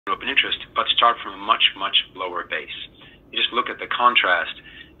open interest, but start from a much, much lower base. You just look at the contrast.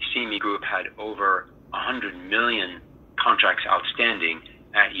 CME Group had over 100 million contracts outstanding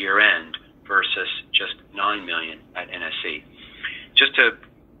at year end versus just 9 million at NSE. Just to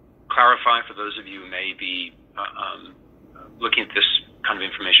clarify for those of you who may be looking at this kind of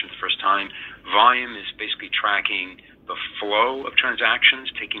information for the first time, volume is basically tracking the flow of transactions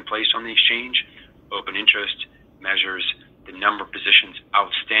taking place on the exchange. Open interest measures the number of positions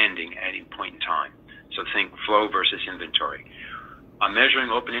outstanding at any point in time. So think flow versus inventory. I'm measuring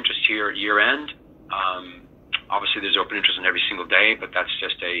open interest here at year end. Obviously, there's open interest on every single day, but that's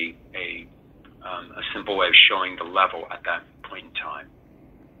just a simple way of showing the level at that point in time.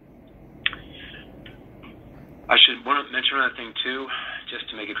 I should want to mention another thing too, just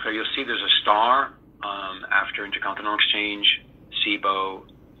to make it clear. You'll see there's a star after Intercontinental Exchange, CBOE,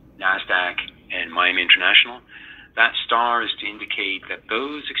 NASDAQ, and Miami International. That star is to indicate that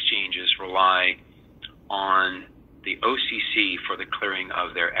those exchanges rely on the OCC for the clearing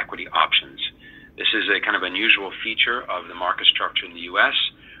of their equity options. This is a kind of unusual feature of the market structure in the U.S.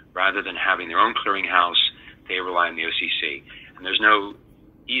 Rather than having their own clearinghouse, they rely on the OCC. And there's no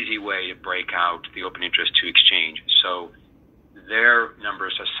easy way to break out the open interest to exchange. So their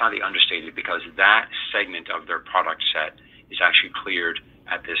numbers are slightly understated because that segment of their product set is actually cleared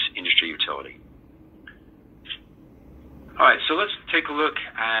at this industry utility. All right, so let's take a look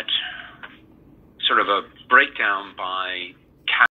at sort of a breakdown by